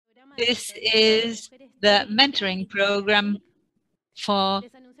This is the mentoring program for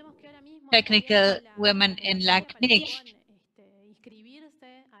technical women in LACNIC.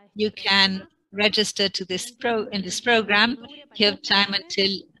 You can register to this in this program. You have time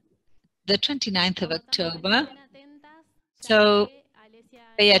until the 29th of October. So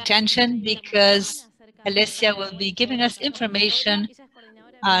pay attention, because Alessia will be giving us information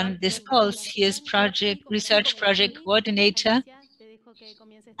on this course. He is research project coordinator.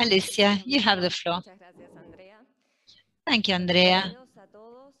 Alessia, you have the floor. Thank you, Andrea.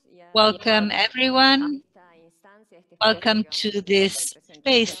 Welcome, everyone. Welcome to this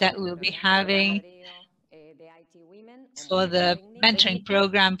space that we'll be having for the mentoring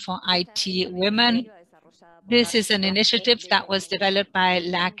program for IT women. This is an initiative that was developed by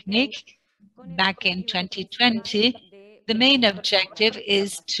LACNIC back in 2020. The main objective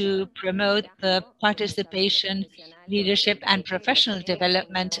is to promote the participation, leadership, and professional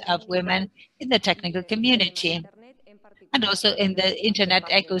development of women in the technical community, and also in the internet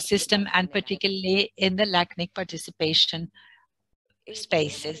ecosystem, and particularly in the LACNIC participation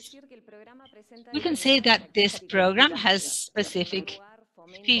spaces. We can say that this program has specific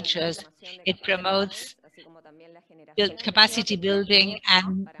features. It promotes capacity building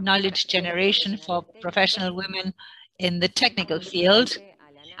and knowledge generation for professional women in the technical field.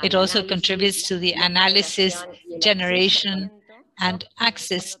 It also contributes to the analysis, generation, and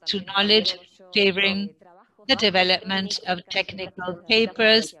access to knowledge, favoring the development of technical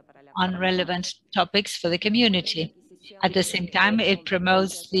papers on relevant topics for the community. At the same time, it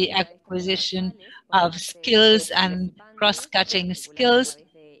promotes the acquisition of skills and cross-cutting skills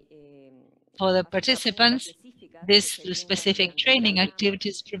for the participants. This through specific training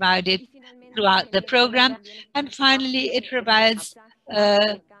activities provided throughout the program. And finally, it provides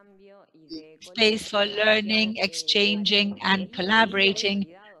space for learning, exchanging, and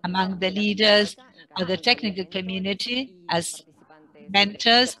collaborating among the leaders of the technical community as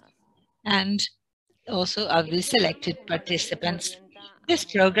mentors and also of the selected participants. This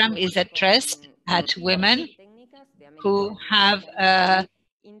program is addressed at women who have a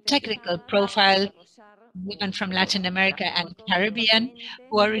technical profile, women from Latin America and Caribbean,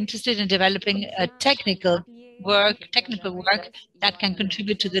 who are interested in developing a technical work that can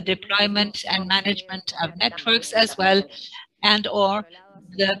contribute to the deployment and management of networks as well, and or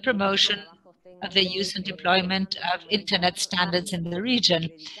the promotion of the use and deployment of internet standards in the region.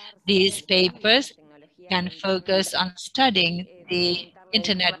 These papers can focus on studying the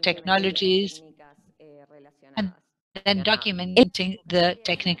internet technologies and then documenting the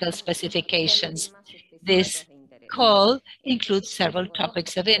technical specifications. This call includes several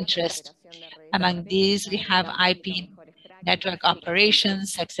topics of interest. Among these, we have IP network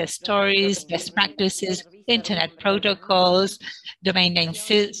operations, success stories, best practices, internet protocols, domain name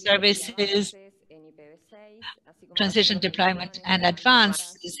services, transition deployment and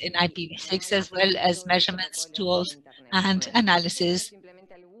advances in IPv6, as well as measurements, tools, and analysis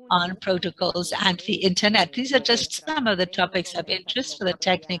on protocols and the internet. These are just some of the topics of interest for the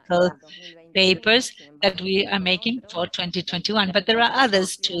technical papers that we are making for 2021, but there are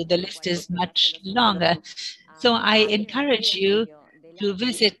others too. The list is much longer. So I encourage you to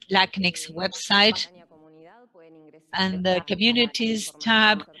visit LACNIC's website, and the Communities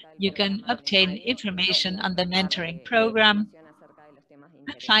tab. You can obtain information on the mentoring program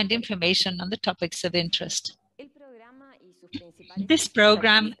and find information on the topics of interest. This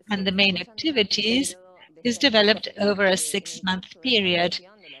program and the main activities is developed over a 6-month period.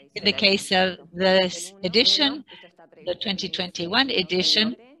 In the case of this edition, the 2021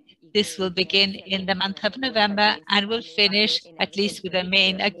 edition, this will begin in the month of November and will finish, at least with the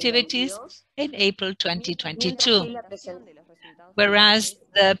main activities, in April 2022. Whereas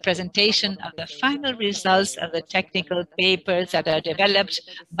the presentation of the final results of the technical papers that are developed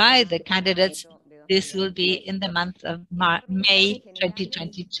by the candidates, this will be in the month of May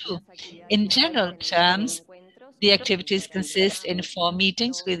 2022. In general terms, the activities consist in 4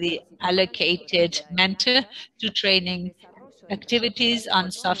 meetings with the allocated mentor to training activities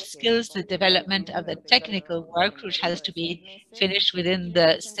on soft skills, the development of the technical work, which has to be finished within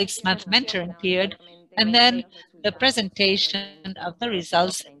the 6-month mentoring period, and then the presentation of the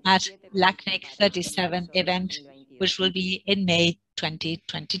results at LACNIC 37 event, which will be in May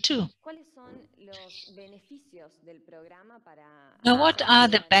 2022. Now, what are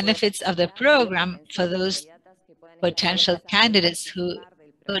the benefits of the program for those potential candidates who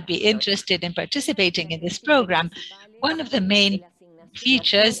would be interested in participating in this program? One of the main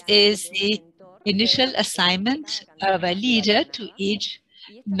features is the initial assignment of a leader to each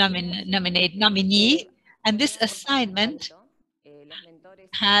nominee, and this assignment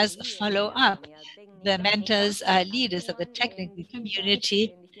has follow-up. The mentors are leaders of the technical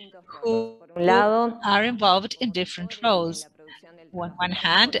community who are involved in different roles. On one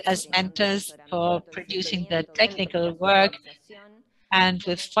hand, as mentors for producing the technical work and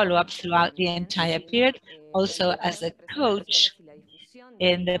with follow-up throughout the entire period, also as a coach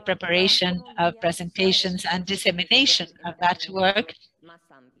in the preparation of presentations and dissemination of that work,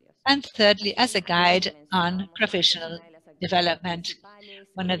 and thirdly, as a guide on professional development.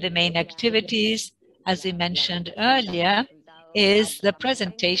 One of the main activities, as we mentioned earlier, is the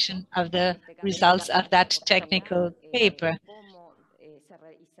presentation of the results of that technical paper.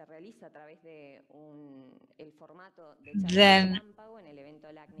 Then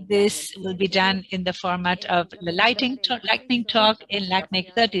this will be done in the format of the lightning talk in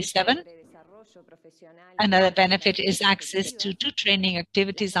LACNIC 37. Another benefit is access to two training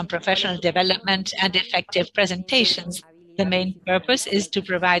activities on professional development and effective presentations. The main purpose is to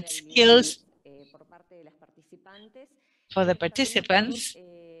provide skills for the participants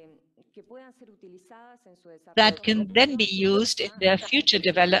that can then be used in their future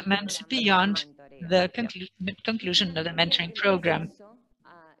development beyond the conclusion of the mentoring program.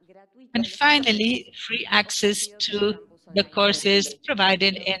 And finally, free access to the courses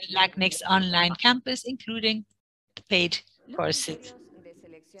provided in LACNIC's online campus, including paid courses.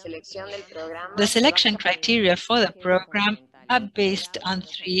 The selection criteria for the program are based on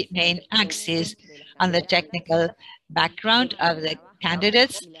three main axes: on the technical background of the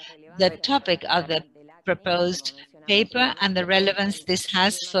candidates, the topic of the proposed paper, and the relevance this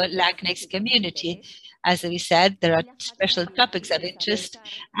has for LACNIC's community. As we said, there are special topics of interest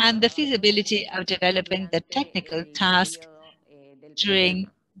and the feasibility of developing the technical task during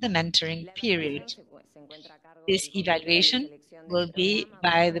the mentoring period. This evaluation will be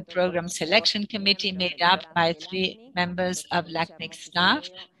by the program selection committee made up by 3 members of LACNIC staff.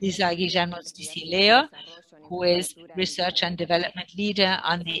 These are Guillermo Sicileo, who is Research and Development Leader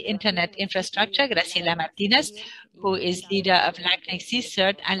on the Internet Infrastructure, Graciela Martinez, who is leader of LACNIC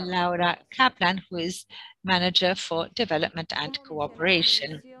CSIRT, and Laura Kaplan, who is Manager for Development and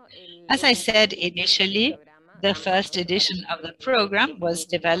Cooperation. As I said initially, the first edition of the program was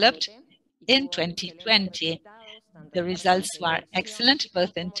developed in 2020. The results were excellent,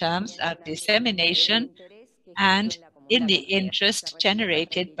 both in terms of dissemination and in the interest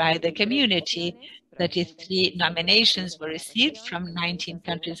generated by the community. 33 nominations were received from 19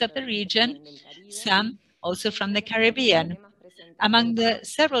 countries of the region, some also from the Caribbean. Among the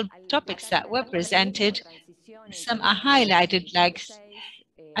several topics that were presented, some are highlighted, like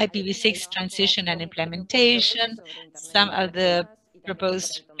IPv6 transition and implementation. Some of the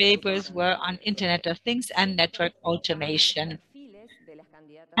proposed papers were on Internet of Things and network automation.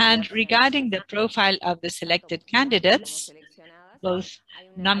 And regarding the profile of the selected candidates, both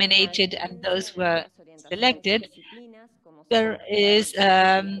nominated and those who were selected, there is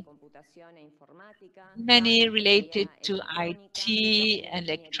many related to IT,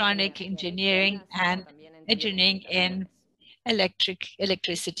 electronic engineering, and engineering in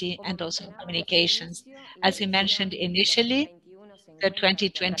electricity and also communications. As we mentioned initially, the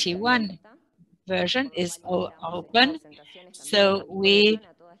 2021 version is open, so we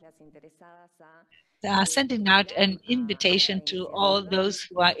are sending out an invitation to all those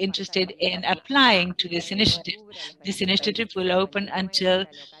who are interested in applying to this initiative. This initiative will open until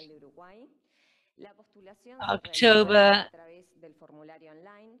October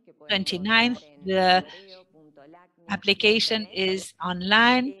 29th. The application is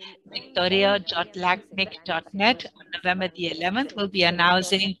online, mentoreo.lacnic.net. On November the 11th, we'll be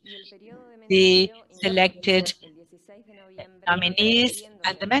announcing the selected nominees,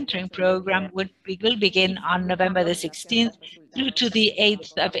 and the mentoring program will begin on November the 16th through to the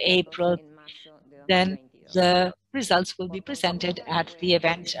 8th of April. Then the results will be presented at the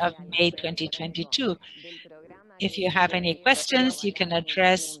event of May 2022. If you have any questions, you can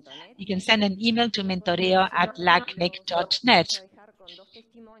send an email to mentoreo@lacnic.net.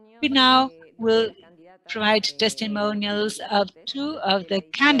 We now will provide testimonials of 2 of the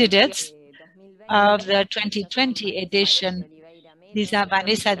candidates of the 2020 edition. These are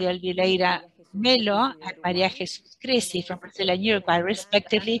Vanessa de Oliveira Melo and Maria Jesus Cresi from Brazil and Uruguay,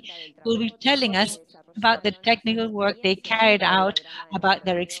 respectively, who will be telling us about the technical work they carried out, about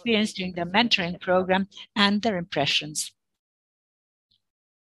their experience during the mentoring program, and their impressions.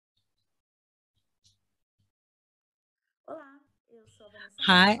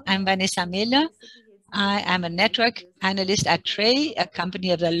 Hi, I'm Vanessa Melo. I am a network analyst at Trey, a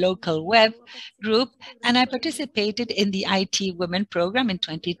company of the local web group, and I participated in the IT Women program in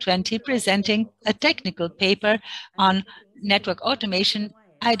 2020, presenting a technical paper on network automation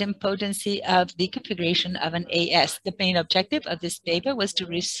idempotency of the configuration of an AS. The main objective of this paper was to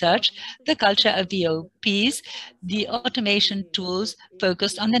research the culture of the OPs, the automation tools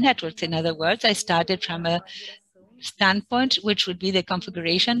focused on the networks. In other words, I started from a standpoint, which would be the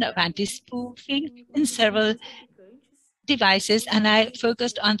configuration of anti-spoofing in several devices, and I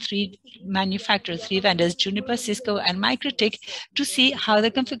focused on three manufacturers, three vendors, Juniper, Cisco, and MikroTik, to see how the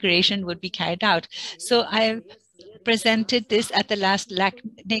configuration would be carried out. So I presented this at the last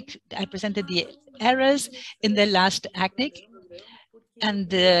LACNIC. I presented the errors in the last LACNIC and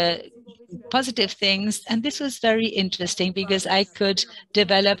the positive things. And this was very interesting because I could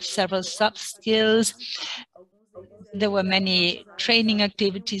develop several soft skills. There were many training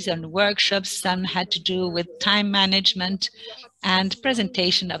activities and workshops. Some had to do with time management and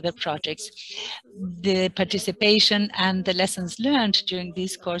presentation of the projects. The participation and the lessons learned during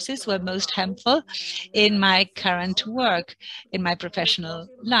these courses were most helpful in my current work, in my professional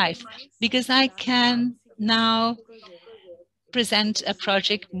life, because I can now present a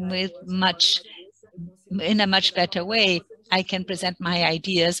project in a much better way. I can present my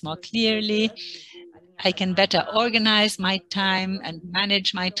ideas more clearly. I can better organize my time and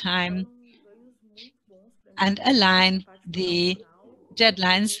manage my time and align the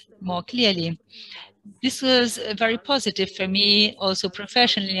deadlines more clearly. This was very positive for me. Also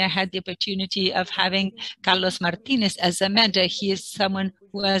professionally, I had the opportunity of having Carlos Martinez as a mentor. He is someone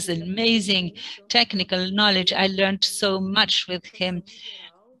who has amazing technical knowledge. I learned so much with him,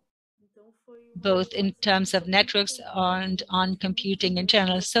 both in terms of networks and on computing in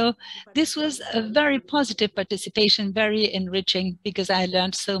general. So this was a very positive participation, very enriching, because I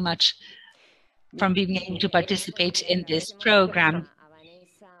learned so much from being able to participate in this program.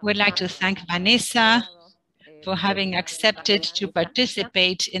 We'd like to thank Vanessa for having accepted to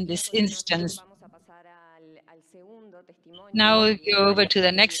participate in this instance. Now we'll go over to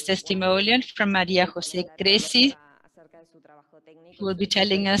the next testimonial from Maria Jose Cresi, who will be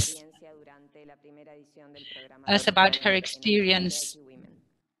telling us about her experience.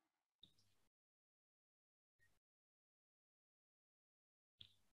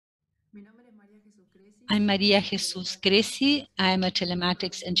 I'm Maria Jesus Cresi. I'm a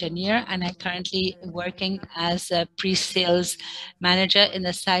telematics engineer, and I'm currently working as a pre-sales manager in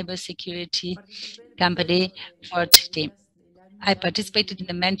the cybersecurity company for team. I participated in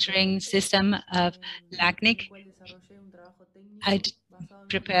the mentoring system of LACNIC. I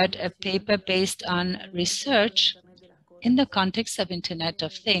prepared a paper based on research in the context of Internet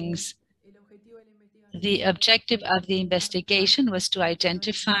of Things. The objective of the investigation was to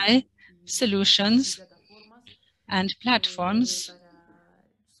identify solutions and platforms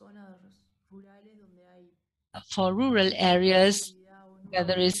for rural areas where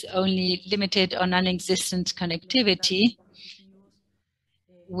there is only limited or non-existent connectivity,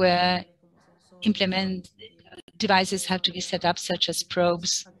 where devices have to be set up, such as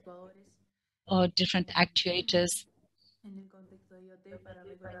probes or different actuators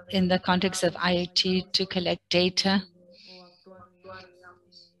in the context of IoT to collect data.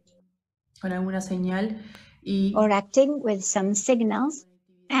 Or acting with some signals.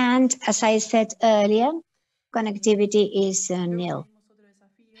 And as I said earlier, connectivity is nil.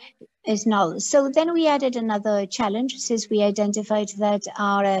 Is null. So then we added another challenge, since we identified that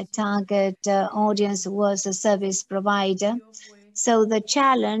our target audience was a service provider. So the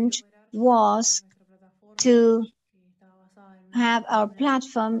challenge was to have our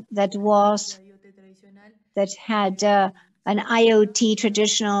platform that had an IoT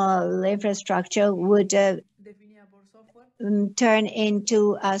traditional infrastructure would turn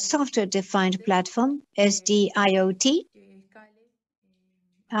into a software-defined platform, SDIoT,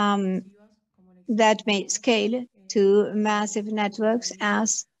 that may scale to massive networks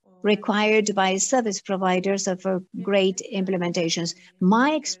as required by service providers for great implementations.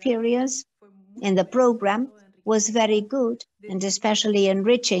 My experience in the program was very good and especially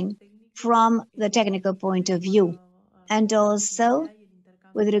enriching from the technical point of view, and also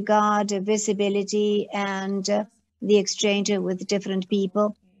with regard to visibility and the exchange with different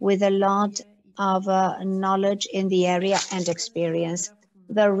people with a lot of knowledge in the area and experience.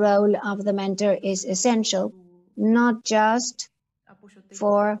 The role of the mentor is essential, not just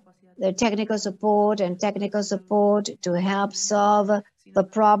for the technical support to help solve the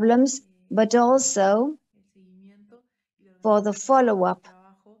problems, but also for the follow-up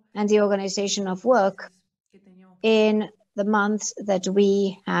and the organization of work in the months that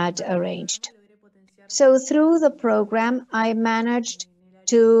we had arranged. So through the program, I managed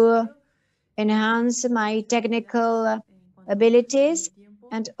to enhance my technical abilities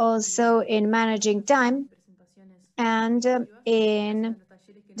and also in managing time and in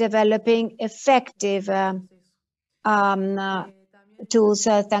developing effective tools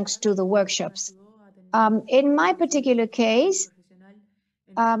thanks to the workshops. In my particular case,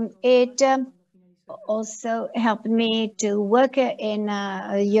 it also helped me to work in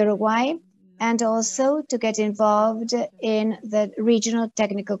Uruguay and also to get involved in the regional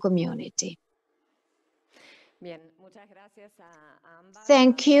technical community.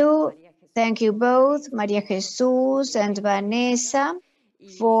 Thank you. Thank you both, Maria Jesus and Vanessa,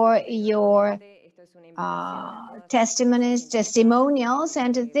 for your testimonials,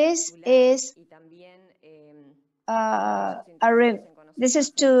 and this is this is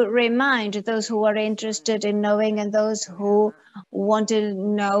to remind those who are interested in knowing and those who want to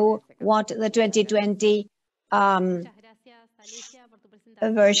know what the 2020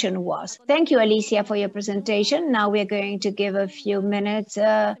 version was. Thank you, Alicia, for your presentation. Now we're going to give a few minutes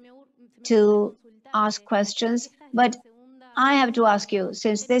to ask questions, but I have to ask you,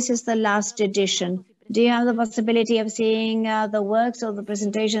 since this is the last edition, do you have the possibility of seeing the works or the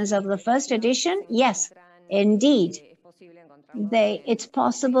presentations of the first edition? Yes, indeed. It's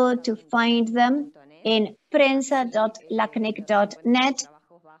possible to find them in prensa.lacnic.net.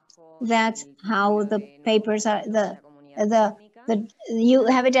 That's how the papers are. You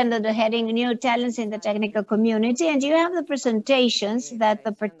have it under the heading New Talents in the Technical Community, and you have the presentations that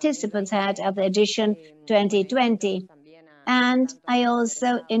the participants had at the edition 2020. And I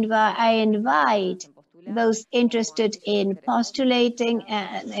also invite those interested in postulating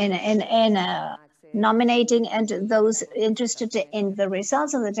and nominating and those interested in the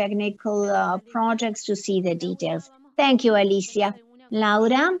results of the technical projects to see the details. Thank you, Alicia.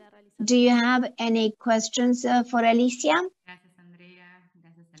 Laura, do you have any questions for Alicia?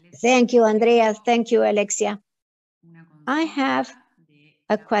 Thank you, Andrea. Thank you, Alexia. I have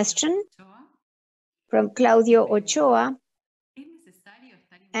a question from Claudio Ochoa,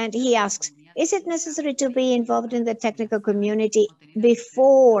 and he asks, is it necessary to be involved in the technical community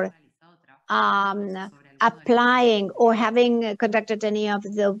before applying or having conducted any of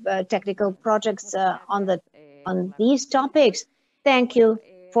the technical projects on these topics? Thank you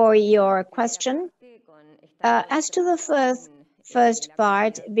for your question. As to the first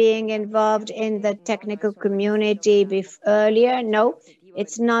part, being involved in the technical community earlier, no,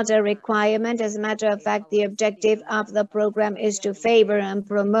 it's not a requirement. As a matter of fact, the objective of the program is to favor and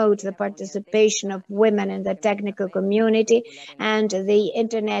promote the participation of women in the technical community and the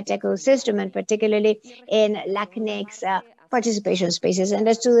internet ecosystem, and particularly in LACNIC's participation spaces. And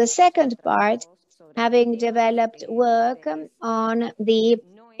as to the second part, having developed work on the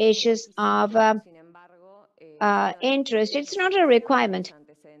issues of interest, it's not a requirement.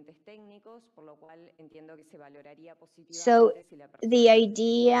 So the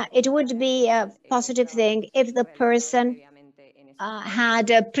idea, it would be a positive thing if the person had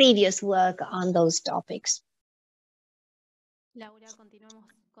a previous work on those topics.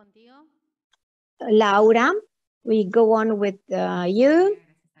 Laura, we go on with you.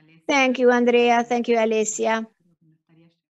 Thank you, Andrea. Thank you, Alicia.